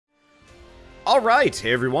Alright,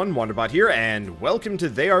 hey everyone, Wanderbot here, and welcome to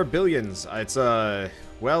They Are Billions. It's,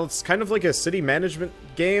 well, it's kind of like a city management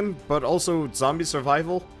game, but also zombie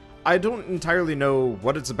survival. I don't entirely know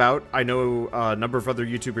what it's about. I know a number of other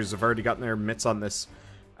YouTubers have already gotten their mitts on this,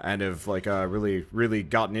 and have, like, really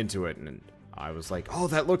gotten into it, and I was like, oh,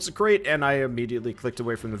 that looks great, and I immediately clicked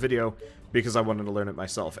away from the video, because I wanted to learn it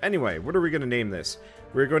myself. Anyway, what are we going to name this?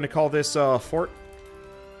 We're going to call this, Fort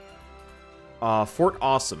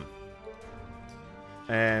Awesome.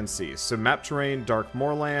 And see, so map terrain, dark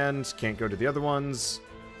moorland, can't go to the other ones.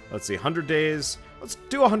 Let's see, 100 days. Let's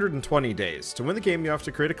do 120 days. To win the game, you have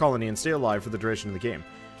to create a colony and stay alive for the duration of the game.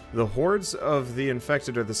 The hordes of the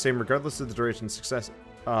infected are the same regardless of the duration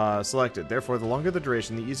selected. Therefore, the longer the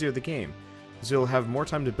duration, the easier the game. So you'll have more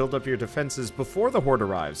time to build up your defenses before the horde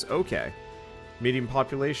arrives. Okay. Medium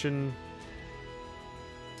population.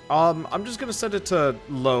 I'm just gonna set it to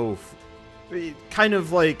low. Kind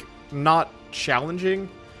of like not challenging.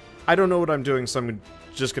 I don't know what I'm doing, so I'm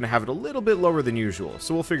just gonna have it a little bit lower than usual,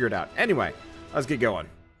 so we'll figure it out. Anyway, let's get going.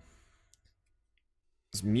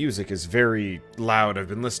 This music is very loud. I've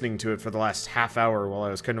been listening to it for the last half hour while I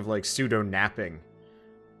was kind of like pseudo-napping.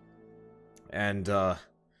 And,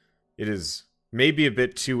 it is maybe a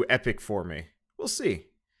bit too epic for me. We'll see.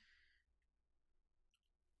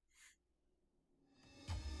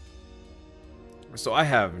 So I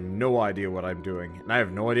have no idea what I'm doing, and I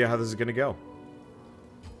have no idea how this is gonna go.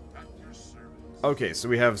 Okay, so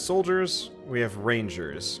we have soldiers, we have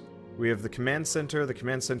rangers, we have the command center. The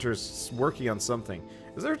command center is working on something.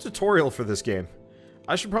 Is there a tutorial for this game?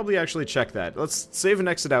 I should probably actually check that. Let's save and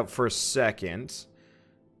exit out for a second.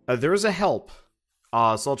 There is a help,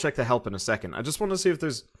 so I'll check the help in a second. I just want to see if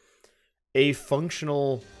there's a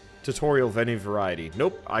functional tutorial of any variety.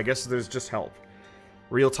 Nope, I guess there's just help.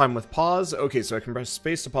 Real time with pause. Okay, so I can press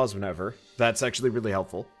space to pause whenever. That's actually really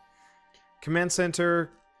helpful. Command center.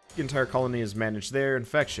 The entire colony is managed there.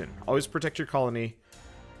 Infection. Always protect your colony.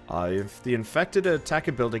 If the infected attack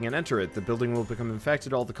a building and enter it, the building will become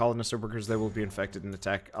infected. All the colonists or workers there will be infected and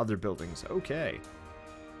attack other buildings. Okay.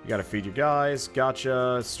 You gotta feed your guys.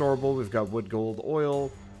 Gotcha. Storable. We've got wood, gold,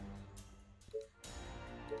 oil.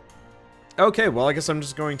 Okay, well, I guess I'm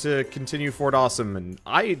just going to continue Fort Awesome, and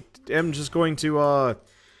I am just going to,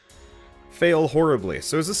 fail horribly.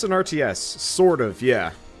 So is this an RTS? Sort of,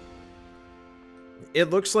 yeah. It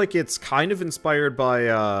looks like it's kind of inspired by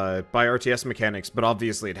RTS mechanics, but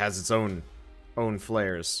obviously it has its own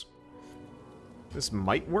flares. This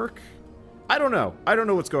might work? I don't know. I don't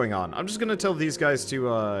know what's going on. I'm just gonna tell these guys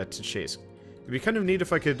to chase. It'd be kind of neat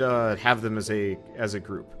if I could, have them as a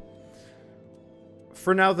group.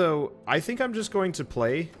 For now, though, I think I'm just going to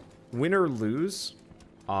play win or lose.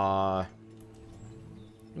 Win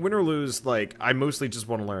or lose, like, I mostly just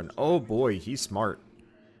want to learn. Oh boy, he's smart.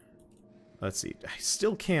 Let's see. I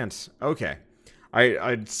still can't. Okay.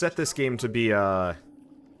 I'd set this game to be,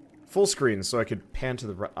 full screen so I could pan to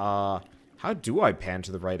the right. How do I pan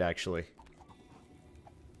to the right, actually?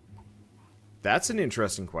 That's an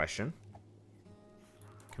interesting question.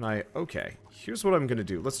 Can I? Okay. Here's what I'm gonna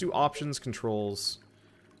do. Let's do options, controls.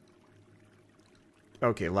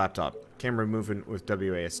 Okay, laptop. Camera movement with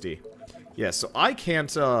WASD. Yeah, so I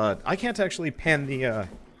can't actually pan the,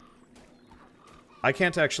 I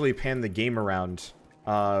can't actually pan the game around,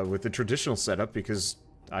 with the traditional setup because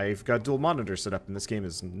I've got dual monitor set up and this game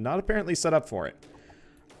is not apparently set up for it.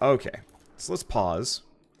 Okay, so let's pause.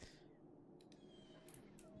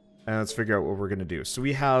 And let's figure out what we're gonna do. So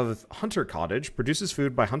we have Hunter Cottage, produces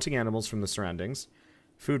food by hunting animals from the surroundings.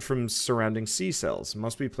 Food from surrounding sea cells.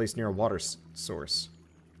 Must be placed near a water source.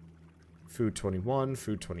 Food 21,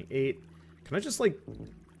 food 28. Can I just, like...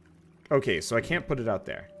 Okay, so I can't put it out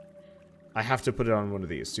there. I have to put it on one of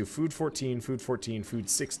these. So food 14, food 14, food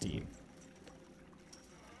 16.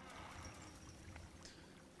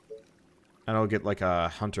 And I'll get, like, a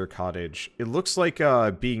Hunter Cottage. It looks like,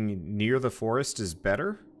 being near the forest is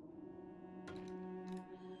better.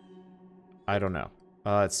 I don't know.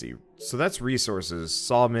 Let's see. So that's resources,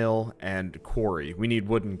 sawmill, and quarry. We need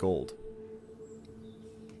wood and gold.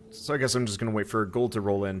 So I guess I'm just gonna wait for gold to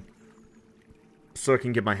roll in, so I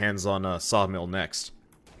can get my hands on sawmill next.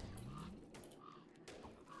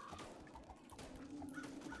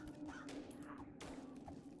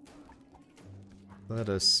 Let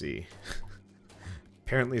us see.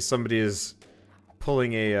 Apparently somebody is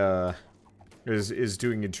pulling a, is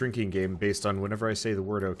doing a drinking game based on whenever I say the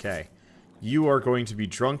word okay. You are going to be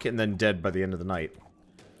drunk and then dead by the end of the night.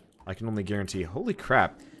 I can only guarantee. Holy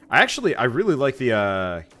crap. I really like the,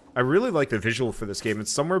 I really like the visual for this game.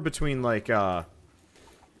 It's somewhere between, like, oh,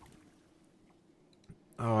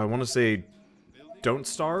 I want to say Don't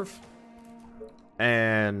Starve?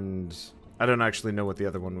 and I don't actually know what the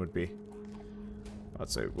other one would be. I'd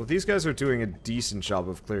say, well, these guys are doing a decent job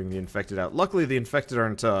of clearing the infected out. Luckily, the infected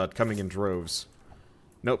aren't coming in droves.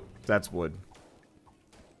 Nope, that's wood.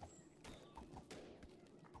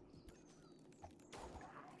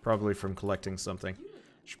 Probably from collecting something.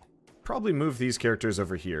 Should probably move these characters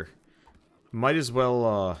over here. Might as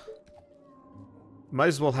well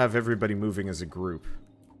have everybody moving as a group.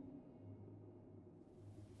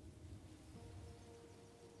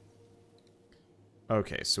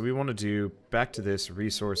 Okay, so we want to do, back to this,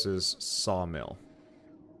 resources, sawmill.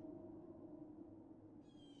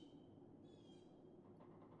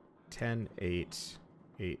 Ten, 8,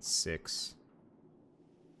 8, 6,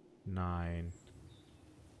 9.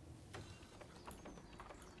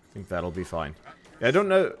 I think that'll be fine. I don't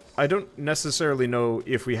know, I don't necessarily know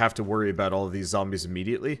if we have to worry about all of these zombies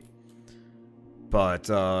immediately. But,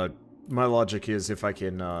 my logic is if I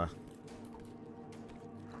can,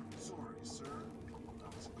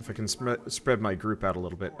 if I can spread my group out a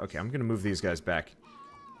little bit. Okay, I'm gonna move these guys back.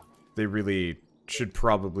 They really should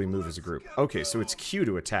probably move as a group. Okay, so it's Q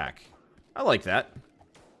to attack. I like that.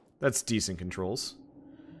 That's decent controls.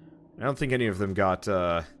 I don't think any of them got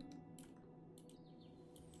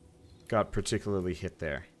particularly hit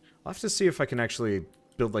there. I'll have to see if I can actually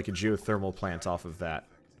build like a geothermal plant off of that.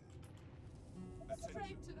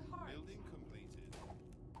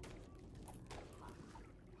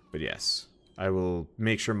 But yes, I will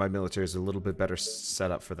make sure my military is a little bit better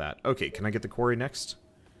set up for that. Okay, can I get the quarry next?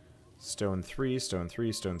 Stone 3, stone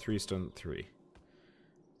 3, stone 3, stone 3.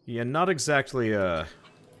 Yeah, not exactly the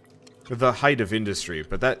height of industry,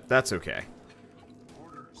 but that's okay.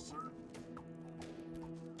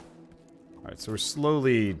 Alright, so we're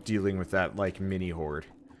slowly dealing with that, like, mini-horde.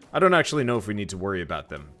 I don't actually know if we need to worry about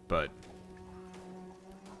them, but...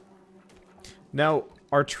 Now,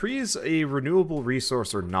 are trees a renewable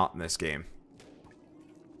resource or not in this game?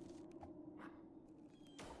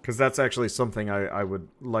 Because that's actually something I would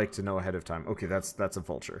like to know ahead of time. Okay, that's a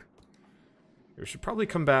vulture. We should probably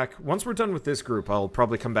come back... Once we're done with this group, I'll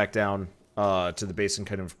probably come back down to the base and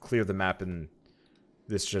kind of clear the map in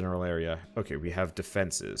this general area. Okay, we have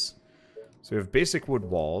defenses. So we have basic wood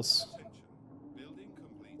walls.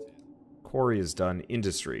 Quarry is done.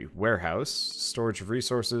 Industry. Warehouse. Storage of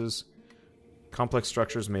resources. Complex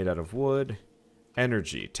structures made out of wood.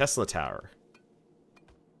 Energy. Tesla tower.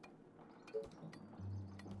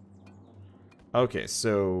 Okay,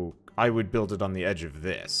 so I would build it on the edge of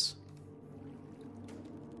this.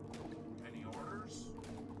 Any orders?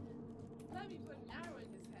 Let me put an arrow in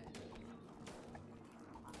his head.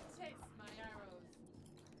 Taste my arrows.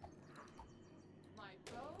 My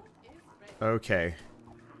bow is ready. Okay.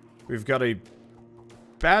 We've got a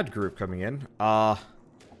bad group coming in.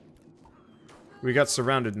 We got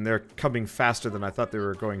surrounded and they're coming faster than I thought they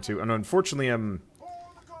were going to. And unfortunately, I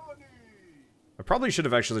probably should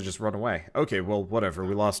have actually just run away. Okay, well, whatever.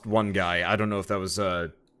 We lost one guy. I don't know if that was, I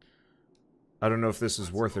don't know if this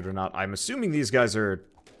is worth it or not. I'm assuming these guys are...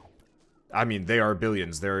 I mean, they are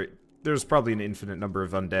billions. There's probably an infinite number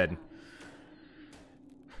of undead.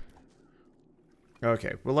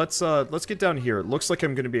 Okay, well, let's get down here. It looks like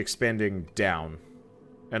I'm going to be expanding down.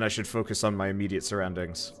 And I should focus on my immediate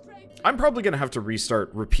surroundings. I'm probably going to have to restart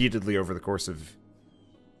repeatedly over the course of...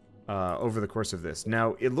 this.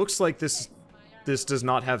 Now, it looks like this does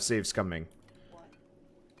not have saves coming.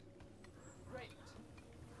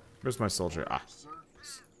 Where's my soldier? Ah.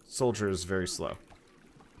 Soldier is very slow.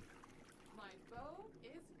 My bow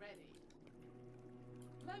is ready.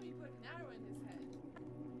 Let me put an arrow in his head.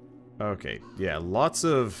 Okay, yeah, lots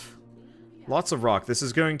of rock. This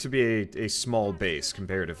is going to be a small base,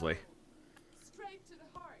 comparatively. Straight to the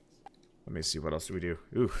heart. Let me see, what else do we do?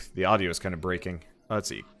 Ooh, the audio is kind of breaking. Let's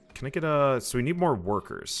see. Can I get a... So we need more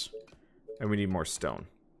workers. And we need more stone.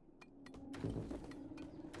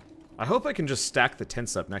 I hope I can just stack the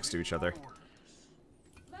tents up next to each other.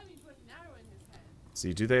 Let me put an arrow in his head.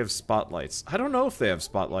 See, do they have spotlights? I don't know if they have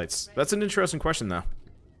spotlights. That's an interesting question, though.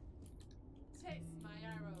 Taste my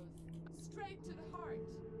arrows. Straight to the heart.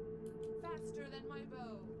 Faster than my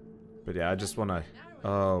bow. But yeah, I just want to...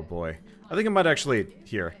 Oh, boy. I think I might actually...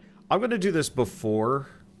 Here. I'm going to do this before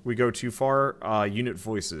we go too far. Unit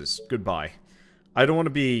voices. Goodbye. I don't want to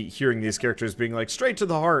be hearing these characters being like, straight to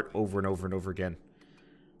the heart, over and over and over again.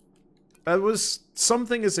 That was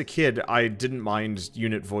something as a kid I didn't mind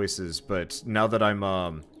unit voices, but now that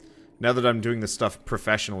I'm doing this stuff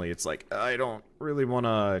professionally, it's like, I don't really want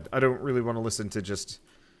to listen to just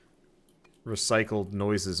recycled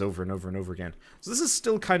noises over and over and over again. So this is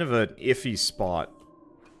still kind of an iffy spot.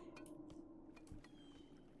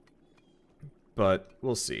 but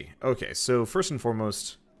we'll see. Okay, so first and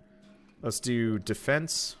foremost, let's do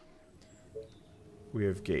defense. We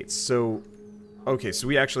have gates. So, okay, so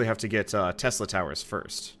we actually have to get Tesla towers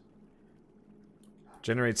first.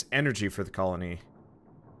 Generates energy for the colony.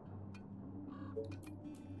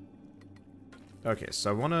 Okay, so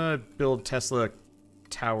I want to build Tesla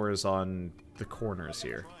towers on the corners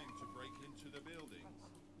here.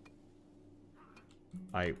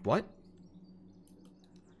 What?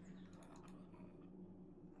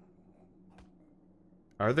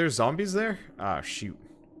 Are there zombies there? Ah, shoot.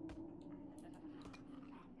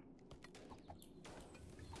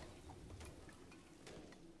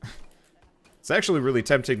 It's actually really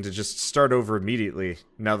tempting to just start over immediately,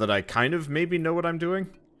 now that I kind of maybe know what I'm doing.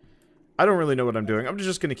 I don't really know what I'm doing. I'm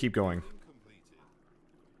just gonna keep going.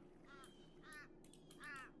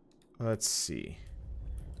 Let's see.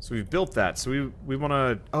 So we've built that, so we want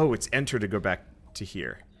to... Oh, it's enter to go back to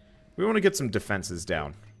here. We want to get some defenses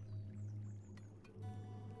down.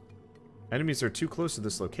 Enemies are too close to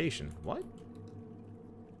this location. What?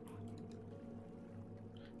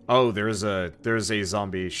 Oh, there's a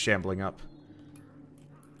zombie shambling up.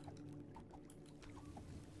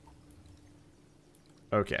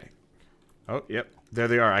 Okay. Oh, yep. There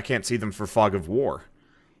they are. I can't see them for fog of war.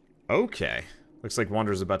 Okay. Looks like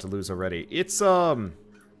Wander's about to lose already. It's not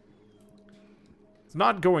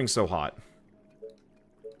going so hot.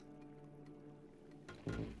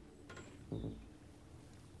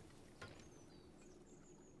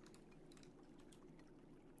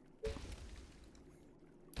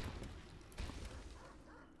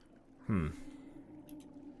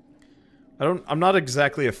 I'm not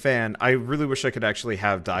exactly a fan. I really wish I could actually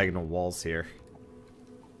have diagonal walls here.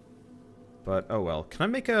 But, oh well. Can I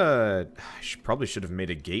make a... probably should have made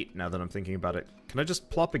a gate now that I'm thinking about it. Can I just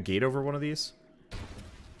plop a gate over one of these?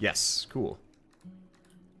 Yes, cool.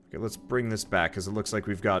 Okay, let's bring this back, because it looks like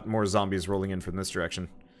we've got more zombies rolling in from this direction.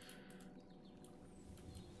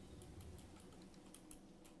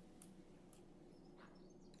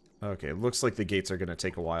 Okay, it looks like the gates are going to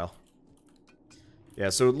take a while. Yeah,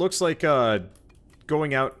 so it looks like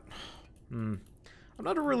going out... I'm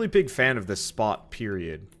not a really big fan of this spot,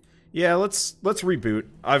 period. Yeah, let's reboot.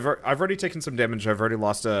 I've already taken some damage. I've already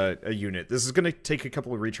lost a unit. This is gonna take a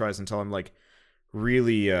couple of retries until I'm like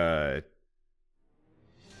really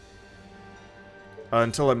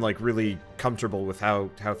really comfortable with how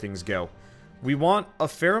things go. We want a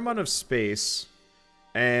fair amount of space,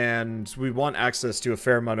 and we want access to a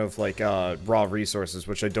fair amount of like raw resources,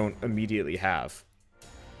 which I don't immediately have.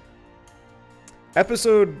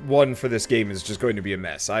 Episode 1 for this game is just going to be a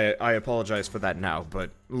mess. I apologize for that now,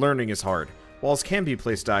 but learning is hard. Walls can be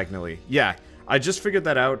placed diagonally. Yeah, I just figured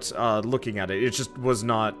that out looking at it. It just was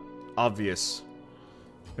not obvious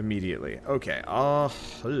immediately. Okay, ugh.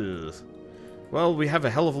 Well, we have a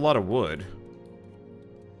hell of a lot of wood.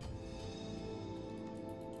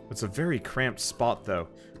 It's a very cramped spot, though.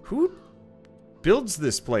 Who builds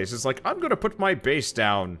this place? It's like, I'm gonna put my base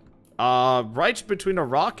down. Right between a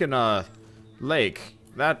rock and a... lake.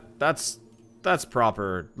 That's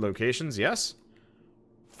proper locations, yes?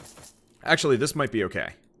 Actually, this might be okay.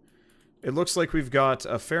 It looks like we've got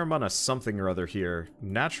a fair amount of something or other here.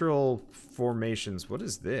 Natural formations. What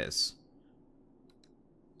is this?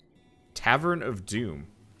 Tavern of Doom.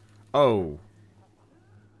 Oh.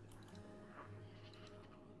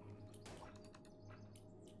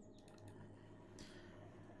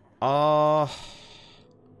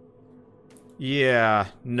 Yeah,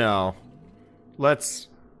 no.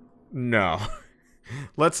 No.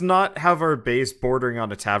 Let's not have our base bordering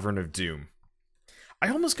on a Tavern of Doom. I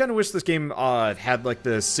almost kind of wish this game had like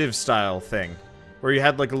the Civ style thing, where you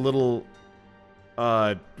had like a little,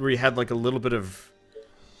 where you had like a little bit of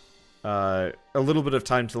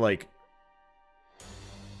time to like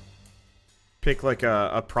pick like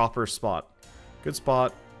a proper spot. Good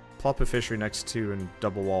spot. Plop a fishery next to and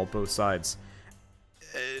double wall both sides.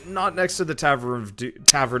 Not next to the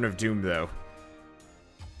Tavern of Doom though.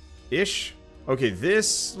 Ish. Okay,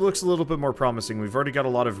 this looks a little bit more promising. We've already got a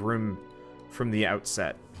lot of room from the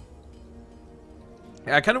outset.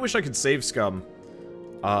 Yeah, I kind of wish I could save scum.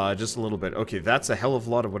 Just a little bit. Okay, that's a hell of a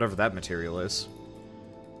lot of whatever that material is.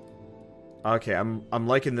 Okay, I'm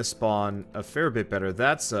liking this spawn a fair bit better.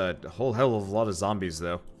 That's a whole hell of a lot of zombies,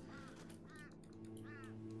 though.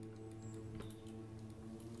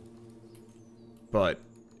 But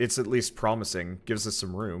it's at least promising. Gives us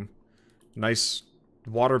some room. Nice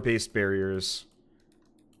water-based barriers.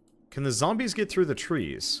 Can the zombies get through the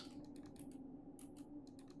trees?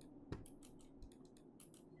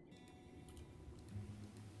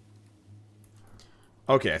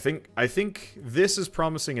 Okay, I think this is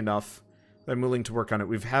promising enough I'm willing to work on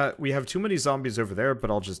it. We have too many zombies over there,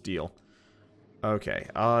 but I'll just deal. Okay,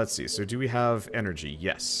 let's see. So do we have energy?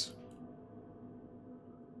 Yes.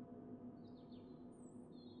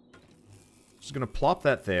 Just gonna plop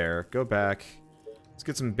that there, go back. Let's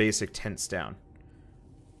get some basic tents down.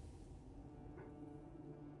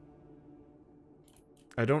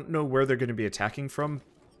 I don't know where they're gonna be attacking from,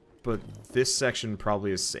 but this section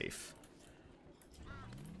probably is safe.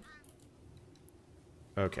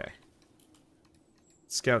 Okay.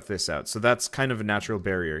 Scout this out. So that's kind of a natural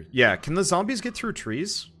barrier. Yeah, can the zombies get through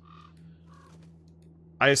trees?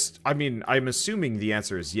 I mean, I'm assuming the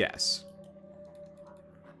answer is yes.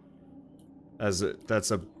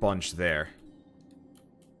 That's a bunch there.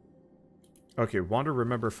 Okay, Wander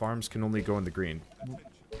Remember Farms can only go in the green.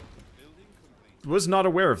 Was not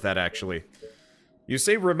aware of that, actually. You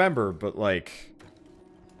say remember, but like...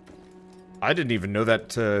 I didn't even know that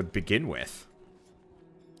to begin with.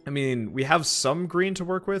 I mean, we have some green to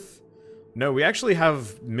work with. No, we actually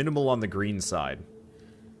have minimal on the green side.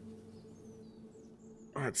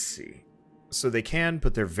 Let's see. So they can,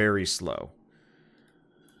 but they're very slow.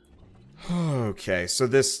 Okay, so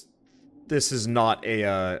this is not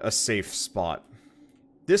a safe spot.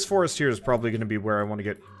 This forest here is probably going to be where I want to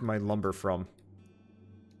get my lumber from.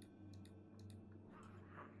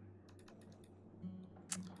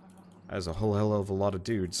 As a whole hell of a lot of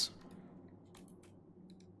dudes.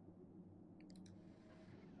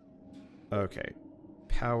 Okay.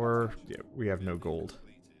 Power. Yeah, we have no gold.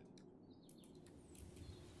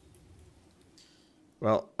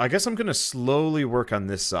 Well, I guess I'm gonna slowly work on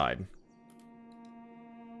this side.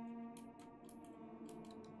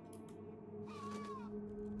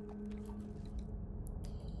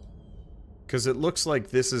 Because it looks like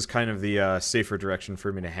this is kind of the safer direction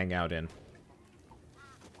for me to hang out in.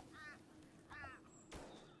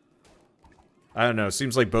 I don't know,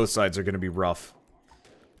 seems like both sides are gonna be rough.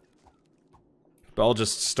 But I'll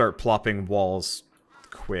just start plopping walls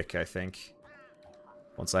quick, I think.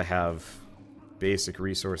 Once I have basic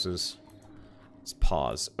resources. Let's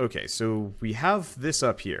pause. Okay, so we have this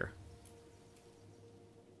up here.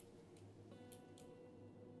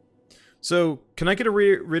 So, can I get a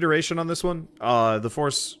reiteration on this one? The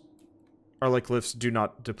Force Arlight Glyphs do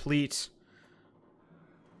not deplete.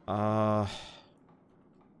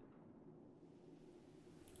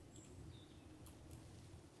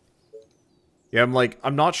 Yeah,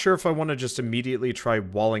 I'm not sure if I want to just immediately try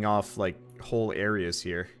walling off, like, whole areas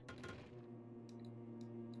here.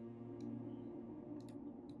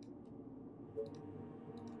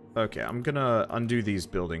 Okay, I'm gonna undo these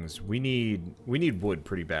buildings. We need wood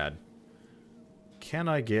pretty bad. Can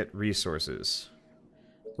I get resources?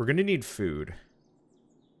 We're gonna need food.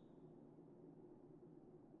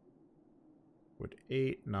 Wood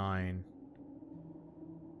 8, 9.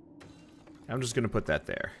 I'm just gonna put that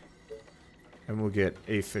there. And we'll get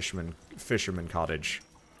a fisherman cottage.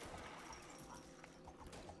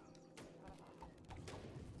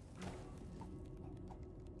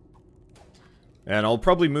 And I'll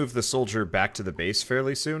probably move the soldier back to the base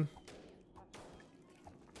fairly soon.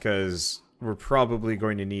 Because we're probably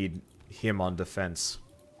going to need him on defense.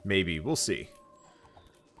 Maybe. We'll see.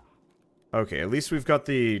 Okay, at least we've got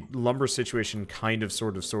the lumber situation kind of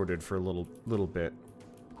sort of sorted for a little bit.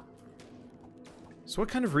 So what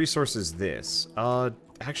kind of resource is this?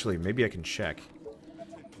 Actually, maybe I can check.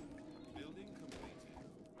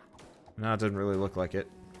 No, it doesn't really look like it.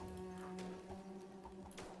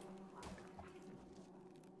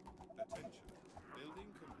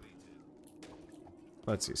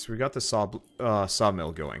 Let's see, so we got the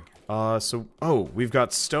sawmill going. We've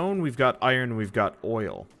got stone, we've got iron, we've got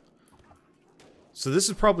oil. So this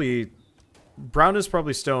is probably... brown is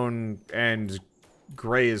probably stone, and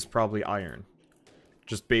gray is probably iron.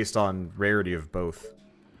 Just based on rarity of both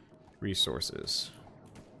resources.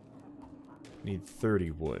 Need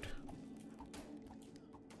 30 wood.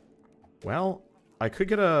 Well, I could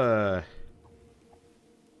get a...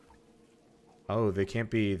 Oh, they can't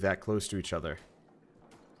be that close to each other.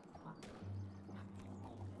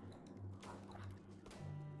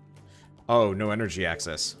 Oh, no energy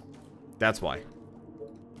access. That's why.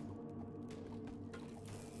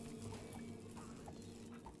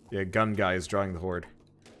 Yeah, gun guy is drawing the horde.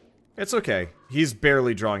 It's okay. He's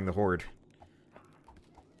barely drawing the horde.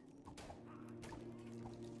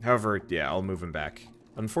 However, yeah, I'll move him back.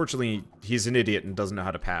 Unfortunately, he's an idiot and doesn't know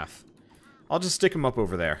how to path. I'll just stick him up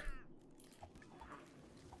over there.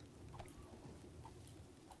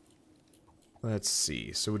 Let's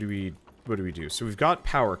see. So what do we do? So we've got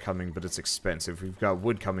power coming, but it's expensive. We've got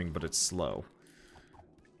wood coming, but it's slow.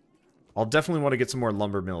 I'll definitely want to get some more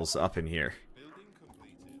lumber mills up in here.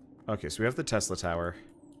 Okay, so we have the Tesla Tower.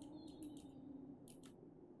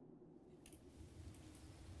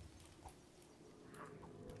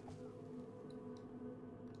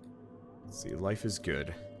 Let's see, life is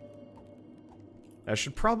good. I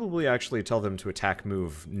should probably actually tell them to attack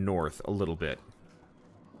move north a little bit.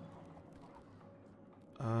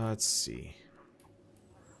 Let's see.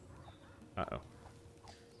 Uh-oh.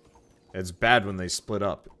 It's bad when they split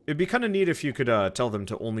up. It'd be kind of neat if you could tell them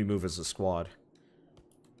to only move as a squad.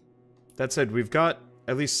 That said, we've got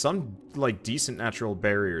at least some, like, decent natural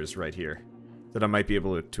barriers right here that I might be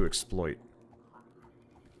able to exploit.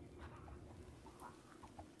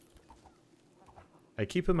 I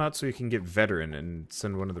keep him out so he can get veteran and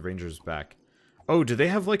send one of the rangers back. Oh, do they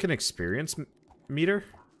have, like, an experience meter?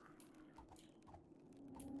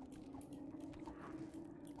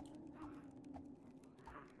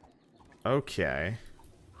 Okay.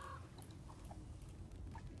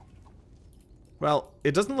 Well,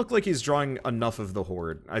 it doesn't look like he's drawing enough of the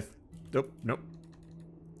horde. Nope, nope.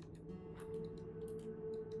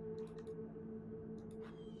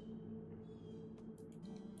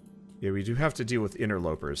 Yeah, we do have to deal with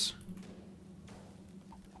interlopers.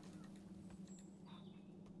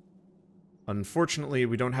 Unfortunately,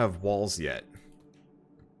 we don't have walls yet.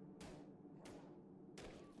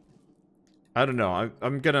 I don't know.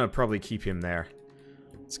 I'm gonna probably keep him there.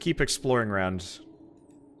 Let's keep exploring around.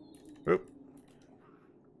 Oop.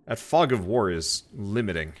 That fog of war is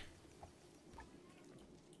limiting.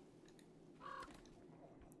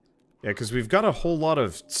 Yeah, because we've got a whole lot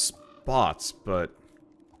of spots, but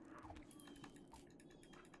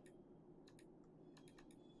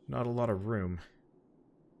not a lot of room.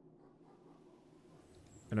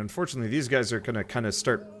 And unfortunately, these guys are gonna kind of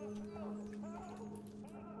start...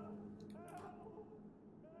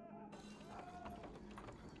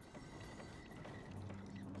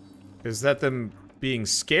 Is that them being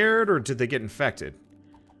scared, or did they get infected?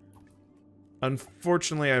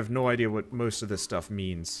 Unfortunately, I have no idea what most of this stuff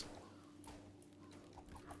means.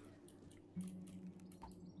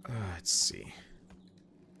 Let's see.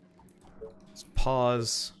 Let's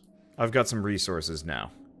pause. I've got some resources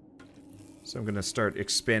now. So I'm going to start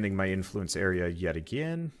expanding my influence area yet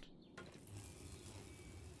again.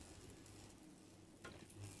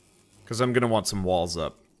 Because I'm going to want some walls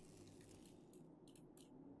up.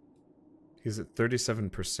 He's at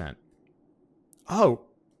 37%. Oh!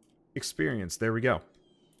 Experience. There we go.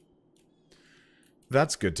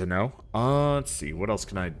 That's good to know. Let's see. What else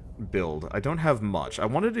can I build? I don't have much. I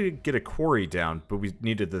wanted to get a quarry down, but we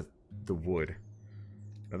needed the wood.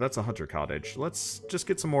 Now that's a hunter cottage. Let's just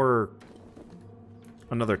get some more...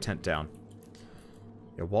 Another tent down.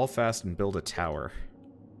 Yeah, wall fast and build a tower.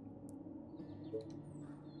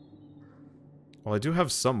 Well, I do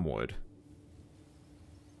have some wood.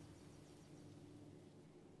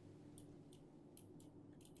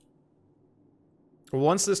 Well,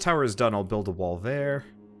 once this tower is done, I'll build a wall there.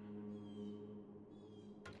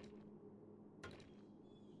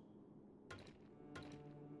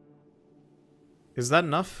 Is that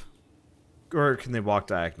enough? Or can they walk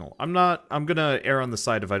diagonal? I'm gonna err on the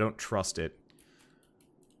side if I don't trust it.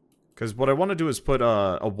 Because what I want to do is put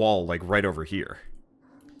a wall, like, right over here.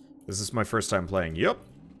 This is my first time playing. Yep.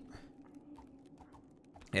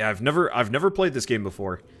 Yeah, I've never played this game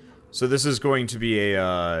before. So this is going to be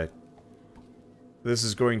a, this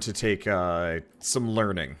is going to take, some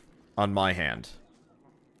learning on my hand.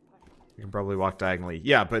 You can probably walk diagonally.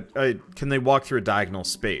 Yeah, but, can they walk through a diagonal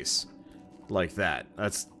space? Like that.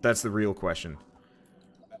 That's the real question.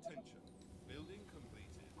 Attention. Building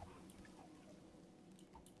completed.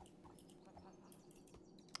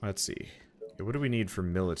 Let's see. What do we need for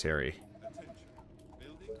military? Attention.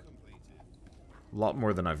 Building completed. A lot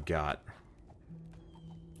more than I've got.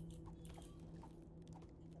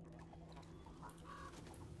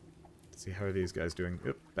 Let's see, how are these guys doing?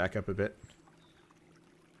 Oop, back up a bit.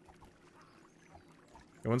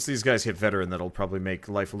 And once these guys hit veteran, that'll probably make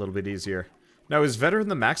life a little bit easier. Now, is veteran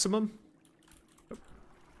the maximum? Oh.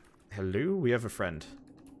 Hello? We have a friend.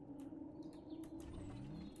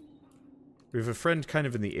 We have a friend kind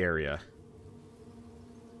of in the area.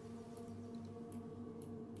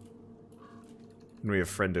 And we have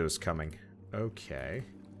friendos coming. Okay.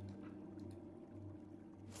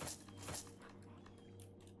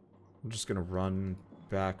 I'm just gonna run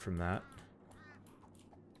back from that.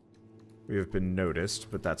 We have been noticed,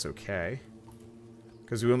 but that's okay.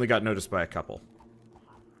 Because we only got noticed by a couple.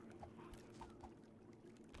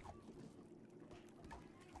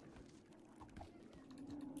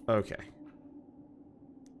 Okay.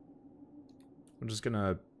 I'm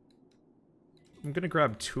gonna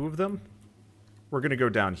grab 2 of them. We're gonna go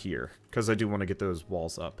down here, because I do want to get those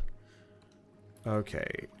walls up.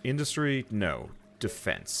 Okay. Industry, no.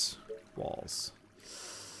 Defense. Walls.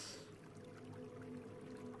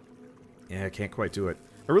 Yeah, I can't quite do it.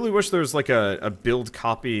 I really wish there was like a build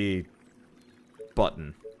copy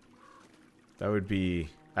button. That would be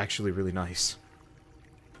actually really nice.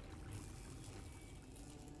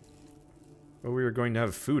 Well, we were going to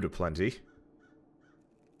have food aplenty.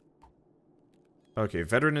 Okay,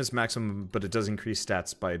 veteran is maximum, but it does increase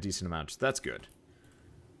stats by a decent amount. That's good.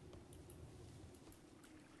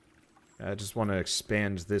 I just want to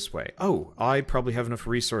expand this way. Oh, I probably have enough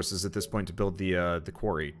resources at this point to build the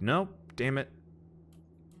quarry. Nope, damn it.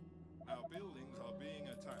 Our buildings are being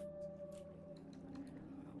attacked.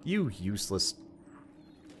 You useless.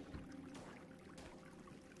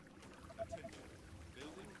 Attention.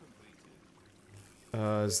 Building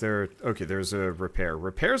completed. Is there... Okay, there's a repair.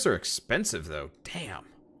 Repairs are expensive, though. Damn.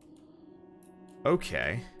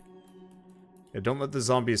 Okay. Yeah, don't let the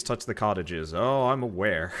zombies touch the cottages. Oh, I'm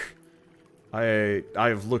aware.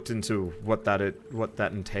 I've looked into what that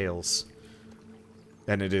entails.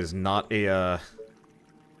 And it is not a,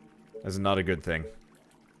 is not a good thing.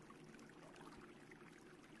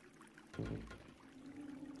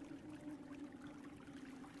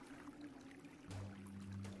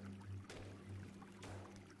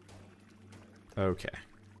 Okay.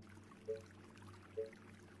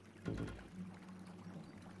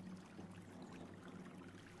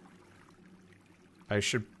 I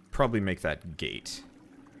should probably make that gate.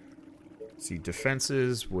 See,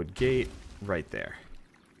 defenses, wood gate, right there.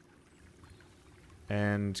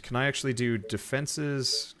 And can I actually do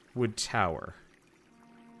defenses, wood tower?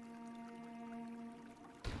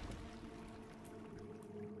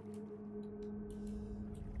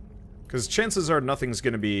 Because chances are nothing's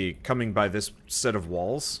going to be coming by this set of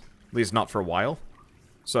walls. At least not for a while.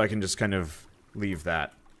 So I can just kind of leave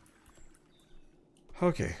that.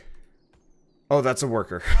 Okay. Oh, that's a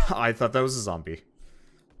worker. I thought that was a zombie.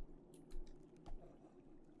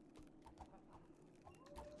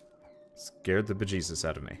 Scared the bejesus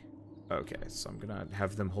out of me. Okay, so I'm gonna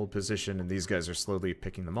have them hold position, and these guys are slowly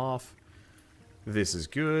picking them off. This is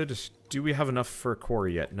good. Do we have enough for a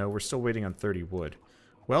quarry yet? No, we're still waiting on 30 wood.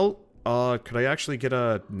 Well, could I actually get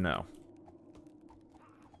a... No.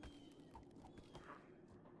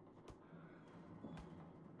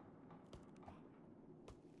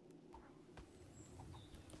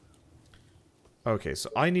 Okay, so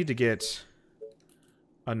I need to get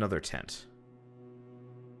another tent.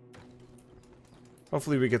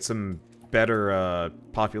 Hopefully we get some better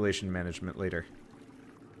population management later.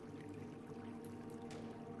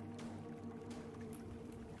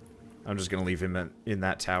 I'm just gonna leave him in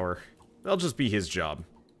that tower. That'll just be his job.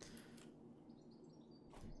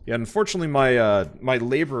 Yeah, unfortunately my my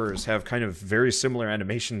laborers have kind of very similar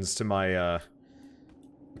animations to my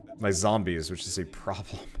my zombies, which is a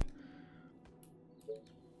problem.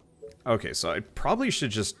 Okay, so I probably should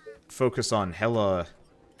just focus on hella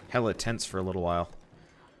tents for a little while.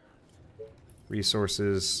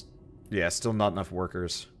 Resources. Yeah, still not enough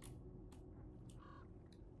workers.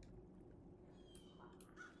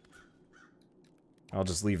 I'll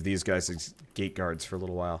just leave these guys as gate guards for a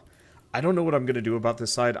little while. I don't know what I'm going to do about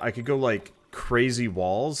this side. I could go, like, crazy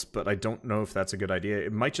walls, but I don't know if that's a good idea.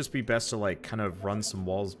 It might just be best to, like, kind of run some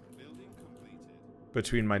walls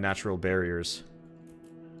between my natural barriers.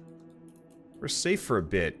 We're safe for a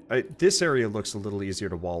bit. This area looks a little easier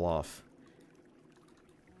to wall off.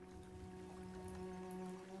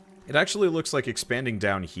 It actually looks like expanding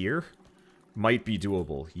down here might be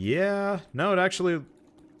doable. Yeah, no, it actually...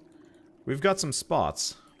 We've got some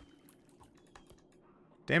spots.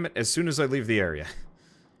 Damn it, as soon as I leave the area.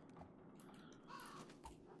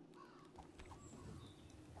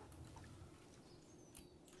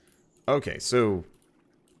 Okay, so...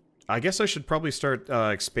 I guess I should probably start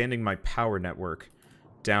expanding my power network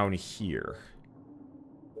down here.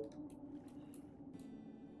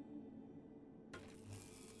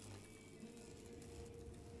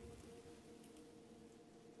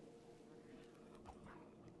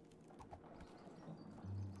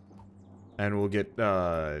 And we'll get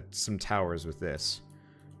some towers with this.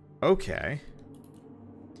 Okay.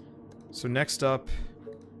 So next up,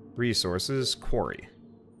 resources, quarry.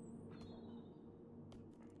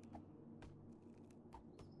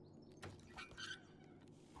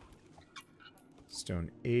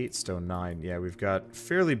 Stone 8, stone 9. Yeah, we've got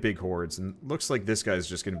fairly big hordes, and looks like this guy's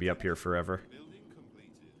just going to be up here forever.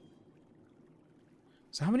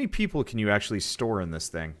 So how many people can you actually store in this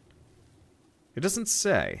thing? It doesn't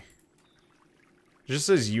say. It just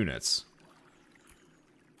says units.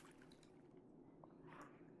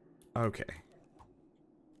 Okay.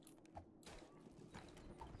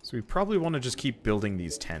 So we probably want to just keep building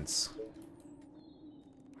these tents.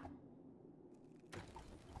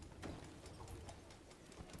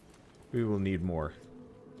 We will need more.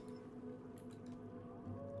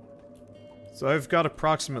 So I've got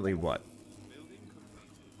approximately, what?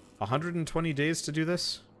 120 days to do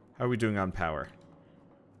this? How are we doing on power?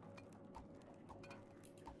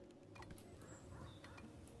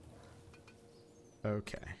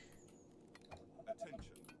 Okay. Attention.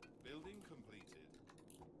 Building completed.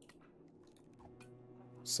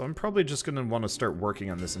 So I'm probably just going to want to start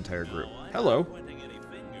working on this entire group. No, I'm Hello. not pointing any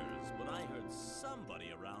fingers, but I heard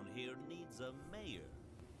somebody around here needs a mayor.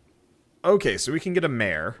 Okay, so we can get a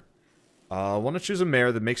mayor. Want to choose a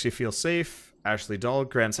mayor that makes you feel safe. Ashley Dahl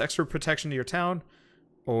grants extra protection to your town.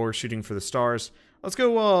 Or shooting for the stars. Let's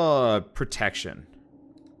go, protection.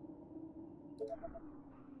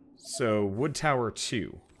 So, Wood Tower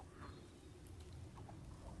 2.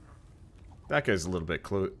 That guy's a little bit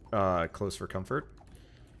close for comfort.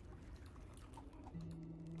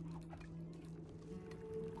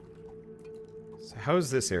 So how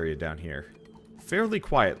is this area down here? Fairly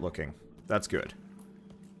quiet looking. That's good.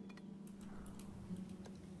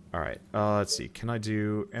 Alright, let's see. Can I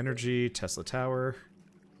do energy, Tesla Tower?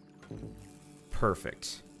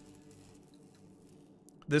 Perfect.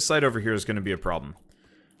 This side over here is going to be a problem.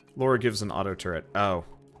 Laura gives an auto turret. Oh.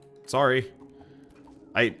 Sorry.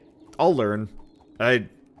 I'll learn.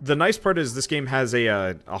 The nice part is this game has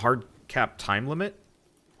a hard cap time limit.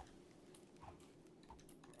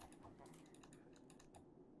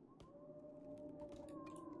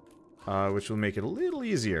 Which will make it a little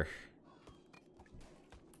easier.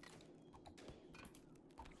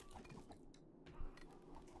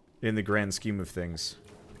 In the grand scheme of things.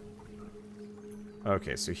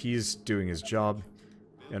 Okay, so he's doing his job.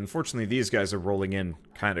 Unfortunately, these guys are rolling in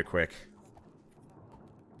kind of quick.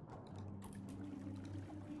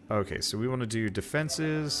 Okay, so we want to do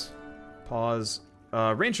defenses. Pause.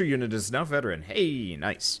 Ranger unit is now veteran. Hey,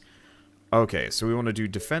 nice. Okay, so we want to do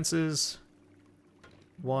defenses.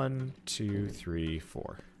 1, 2, 3,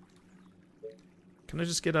 4. Can I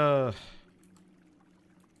just get a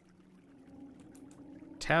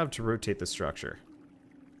tab to rotate the structure?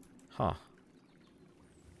 Huh.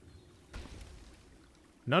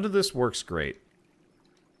 None of this works great.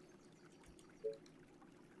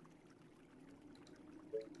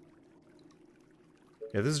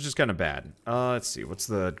 Yeah, this is just kind of bad. Let's see. What's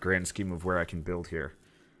the grand scheme of where I can build here?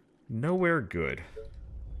 Nowhere good.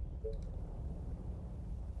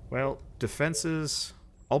 Well, defenses...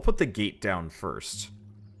 I'll put the gate down first.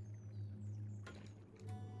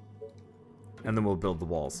 And then we'll build the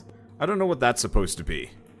walls. I don't know what that's supposed to be.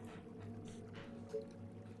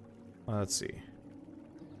 Let's see.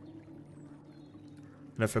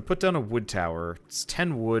 And if I put down a wood tower, it's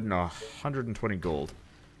 10 wood and 120 gold.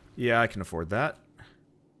 Yeah, I can afford that.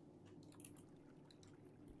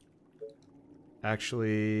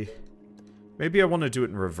 Actually, maybe I want to do it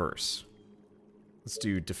in reverse. Let's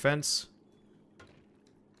do defense,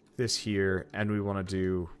 this here, and we want to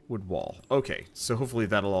do wood wall. Okay, so hopefully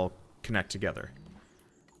that'll all connect together.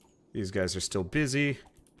 These guys are still busy.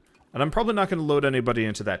 And I'm probably not going to load anybody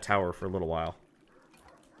into that tower for a little while.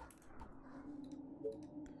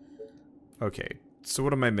 Okay, so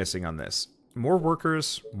what am I missing on this? More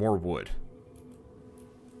workers, more wood.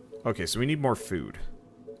 Okay, so we need more food.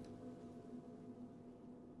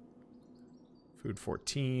 Food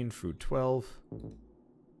 14, food 12.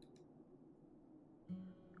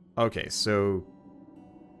 Okay, so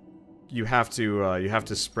you have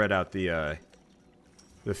to spread out the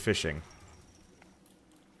fishing.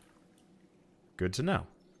 Good to know.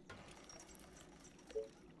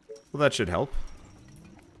 Well, that should help.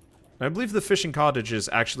 I believe the fishing cottages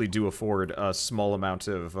actually do afford a small amount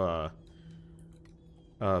of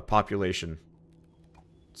population.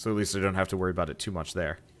 So at least I don't have to worry about it too much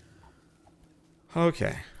there.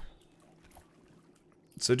 Okay.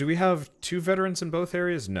 So do we have 2 veterans in both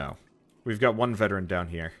areas? No. We've got 1 veteran down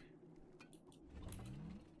here.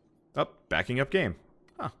 Oh, backing up game.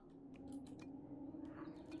 Huh.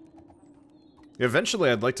 Eventually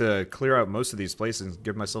I'd like to clear out most of these places and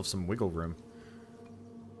give myself some wiggle room.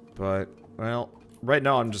 But, well, right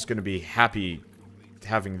now I'm just going to be happy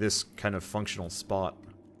having this kind of functional spot.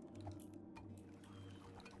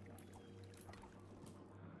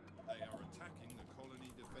 They are attacking the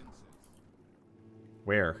colony defenses.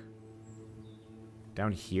 Where?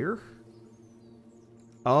 Down here?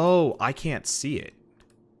 Oh, I can't see it.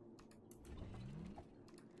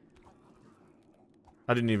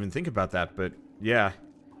 I didn't even think about that, but yeah.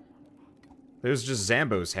 There's just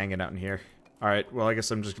Zambos hanging out in here. Alright, well I guess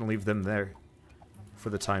I'm just gonna leave them there for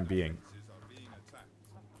the time being. Defenses are being attacked.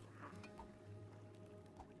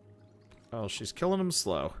 Oh, she's killing them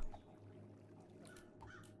slow.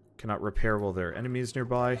 Cannot repair while there are enemies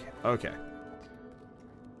nearby. Okay.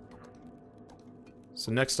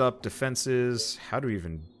 So next up, defenses. How do we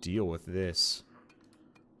even deal with this?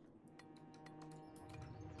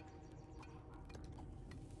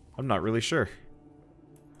 I'm not really sure.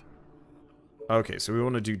 Okay, so we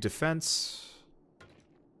want to do defense.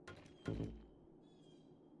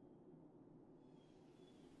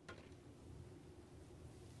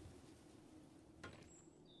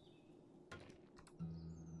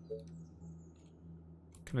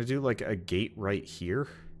 Can I do, like, a gate right here?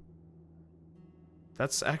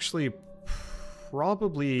 That's actually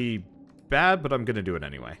probably bad, but I'm gonna do it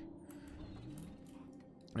anyway.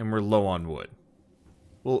 And we're low on wood.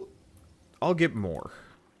 Well, I'll get more.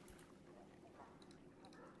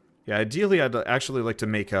 Yeah, ideally I'd actually like to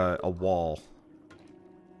make a wall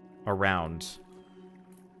around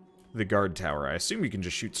the guard tower. I assume you can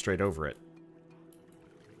just shoot straight over it.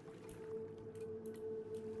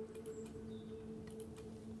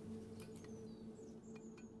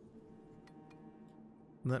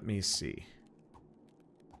 Let me see.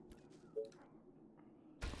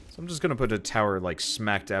 So I'm just gonna put a tower, like,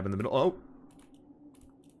 smack dab in the middle. Oh!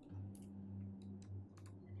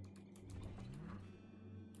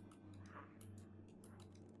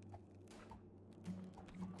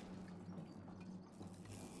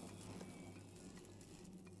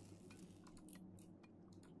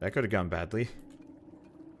 That could have gone badly.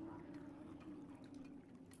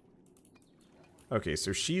 Okay,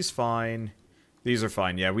 so she's fine. These are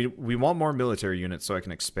fine. Yeah, we want more military units so I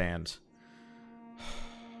can expand.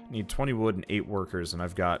 Need 20 wood and 8 workers, and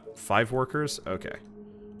I've got 5 workers? Okay.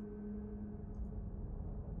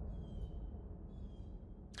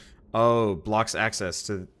 Oh, blocks access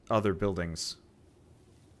to other buildings.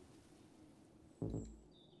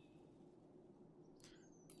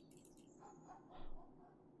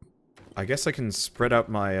 I guess I can spread out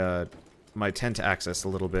my my tent access a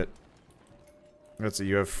little bit. Let's see,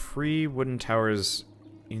 you have free wooden towers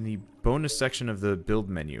in the bonus section of the build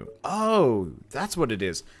menu. Oh, that's what it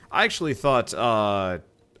is. I actually thought the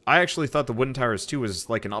wooden towers too was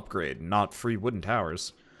like an upgrade, not free wooden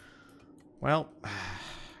towers. Well,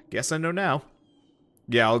 guess I know now.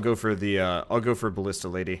 Yeah, I'll go for the I'll go for Ballista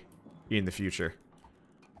Lady in the future.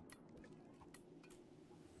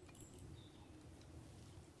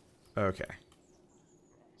 Okay.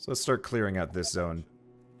 So let's start clearing out this zone.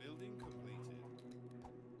 Building completed.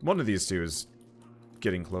 One of these two is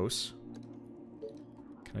getting close.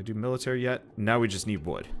 Can I do military yet? Now we just need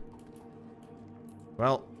wood.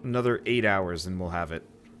 Well, another 8 hours and we'll have it.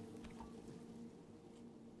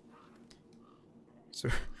 So,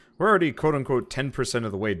 we're already quote-unquote 10%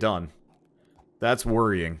 of the way done. That's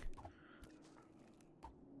worrying.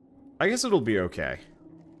 I guess it'll be okay.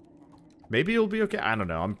 Maybe it'll be okay? I don't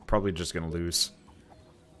know. I'm probably just gonna lose.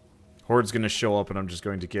 Horde's gonna show up and I'm just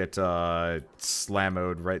going to get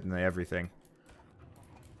slammoed right in the everything.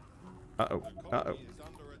 Uh-oh. Uh-oh. Is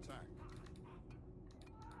under attack.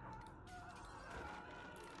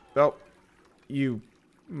 Oh. You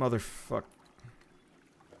motherfuck.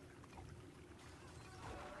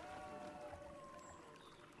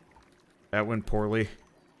 That went poorly.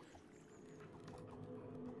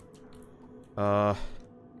 I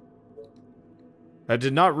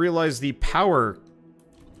did not realize the power...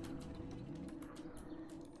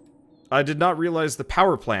 I did not realize the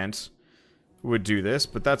power plant would do this,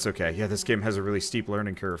 but that's okay. Yeah, this game has a really steep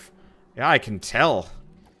learning curve. Yeah, I can tell.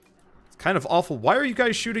 It's kind of awful. Why are you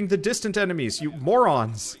guys shooting the distant enemies, you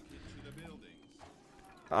morons?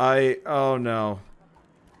 Oh no.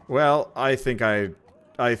 Well, I think,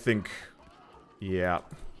 yeah.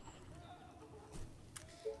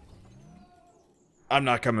 I'm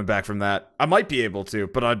not coming back from that. I might be able to,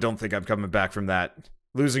 but I don't think I'm coming back from that.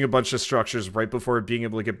 Losing a bunch of structures right before being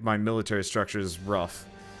able to get my military structures is rough.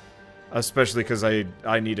 Especially because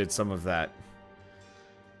I needed some of that.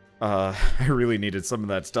 I really needed some of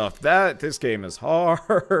that stuff. This game is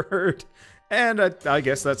hard. And I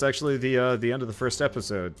guess that's actually the end of the first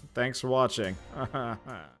episode. Thanks for watching.